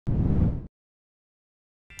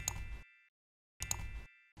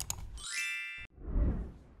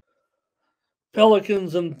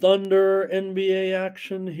Pelicans and Thunder NBA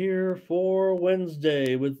action here for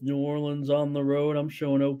Wednesday with New Orleans on the road. I'm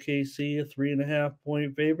showing OKC a 3.5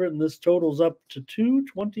 point favorite, and this totals up to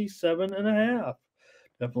 227.5.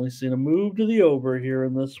 Definitely seen a move to the over here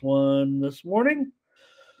in this one this morning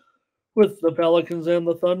with the Pelicans and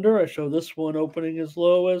the Thunder. I show this one opening as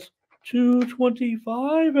low as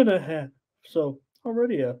 225.5. So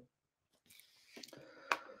already a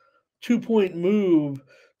 2 point move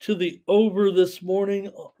to the over this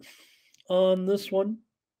morning on this one.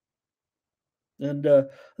 And I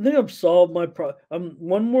think I've solved my problem. I'm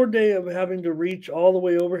one more day of having to reach all the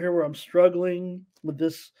way over here where I'm struggling with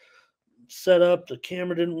this setup. The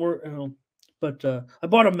camera didn't work, but I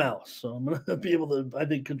bought a mouse, so I'm gonna be able to, I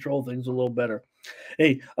think, control things a little better.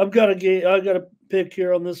 Hey, I've got a game. I got a pick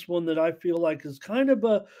here on this one that I feel like is kind of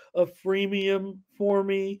a freemium for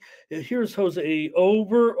me. Here's Jose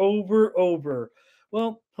over, over, over.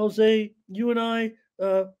 Well, Jose, you and I,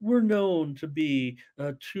 we're known to be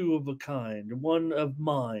two of a kind, one of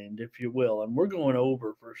mind, if you will, and we're going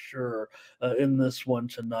over for sure in this one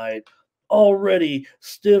tonight. Already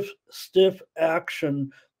stiff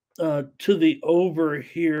action to the over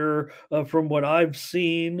here from what I've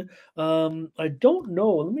seen. I don't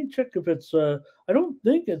know. Let me check if it's. I don't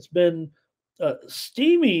think it's been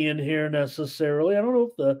steamy in here necessarily. I don't know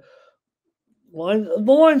if the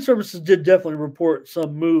line services did definitely report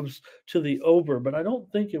some moves to the over, but I don't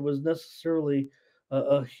think it was necessarily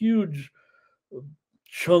a huge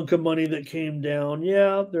chunk of money that came down.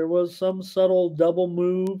 Yeah, there was some subtle double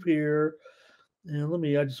move here. And let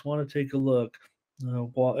me. I just want to take a look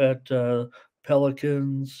at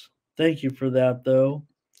Pelicans. Thank you for that, though.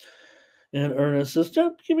 And Ernest says,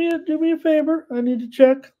 "Jeff, do me a favor. I need to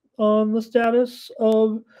check on the status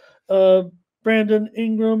of uh, Brandon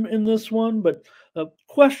Ingram in this one, but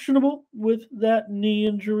questionable with that knee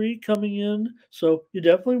injury coming in. So you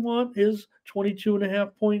definitely want his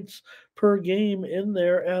 22.5 points per game in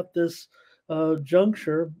there at this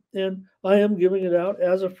juncture. And I am giving it out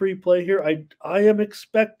as a free play here. I am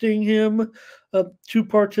expecting him to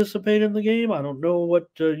participate in the game. I don't know what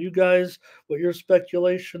your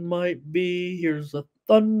speculation might be. Here's the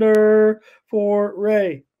Thunder for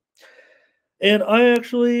Ray. And I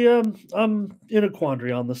actually, I'm in a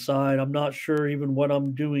quandary on the side. I'm not sure even what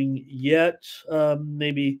I'm doing yet.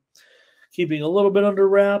 Maybe keeping a little bit under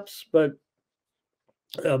wraps, but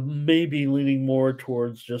maybe leaning more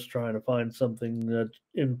towards just trying to find something that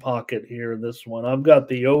in pocket here. This one, I've got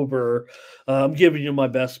the over. I'm giving you my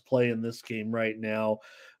best play in this game right now.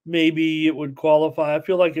 Maybe it would qualify. I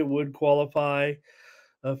feel like it would qualify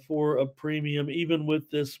for a premium, even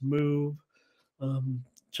with this move um,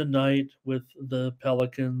 tonight with the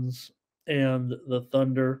Pelicans and the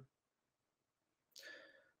Thunder.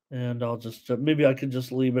 And I'll just maybe I could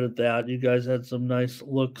just leave it at that. You guys had some nice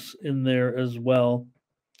looks in there as well.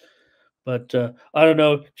 But I don't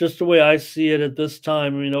know, just the way I see it at this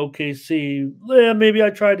time. I mean, OKC, yeah, maybe I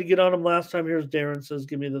tried to get on them last time. Here's Darren says,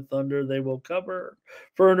 "Give me the Thunder; they will cover."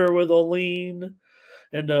 Ferner with a lean.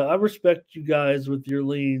 And I respect you guys with your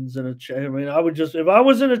leans in a chat. I mean, I would just if I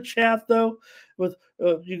was in a chat though with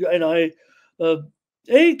you and I.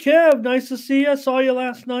 Hey Kev, nice to see you. Saw you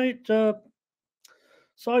last night.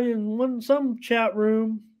 Saw you in some chat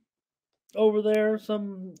room over there,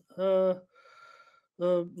 some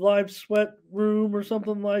live sweat room or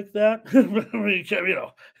something like that. Me and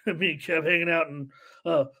Kev, me and Kev hanging out in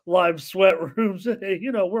live sweat rooms. Hey,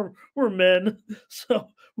 we're men, so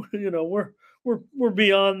we're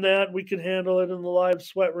beyond that. We can handle it in the live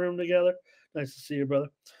sweat room together. Nice to see you, brother.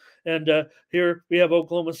 And here we have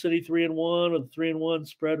Oklahoma City 3-1 with a 3-1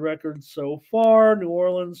 spread record so far. New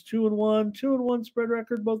Orleans 2-1, 2-1 spread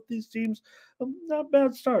record. Both these teams, not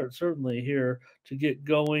bad start certainly here to get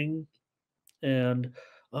going. And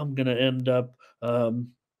I'm gonna end up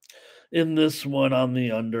in this one on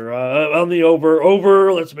the under, on the over.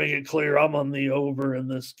 Over. Let's make it clear, I'm on the over in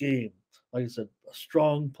this game. Like I said, a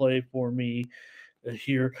strong play for me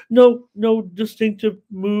here. No distinctive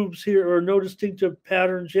moves here or no distinctive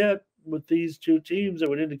patterns yet with these two teams that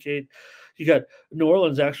would indicate you got New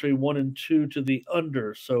Orleans actually 1-2 to the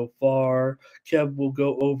under so far. Kev will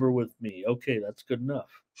go over with me. Okay, that's good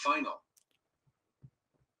enough. Final.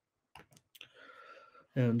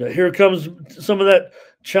 And here comes some of that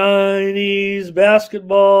Chinese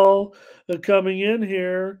basketball coming in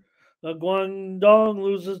here. Guangdong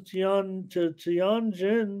loses to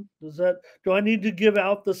Tianjin. Do I need to give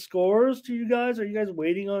out the scores to you guys? Are you guys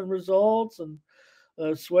waiting on results and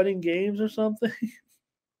sweating games or something?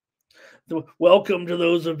 Welcome to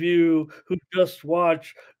those of you who just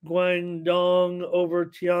watched Guangdong over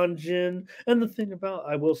Tianjin. And the thing about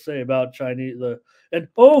I will say about Chinese the and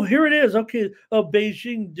oh, here it is. Okay,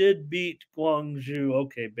 Beijing did beat Guangzhou.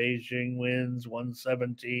 Okay, Beijing wins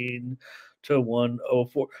 117 to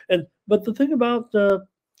 104. And but the thing about the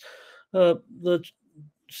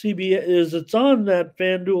CBS is it's on that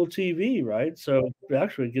FanDuel TV, right? So it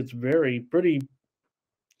actually gets pretty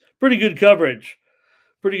good coverage.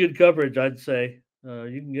 Pretty good coverage, I'd say.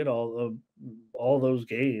 You can get all those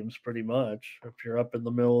games pretty much if you're up in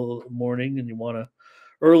the middle of the morning and you want to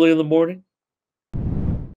early in the morning.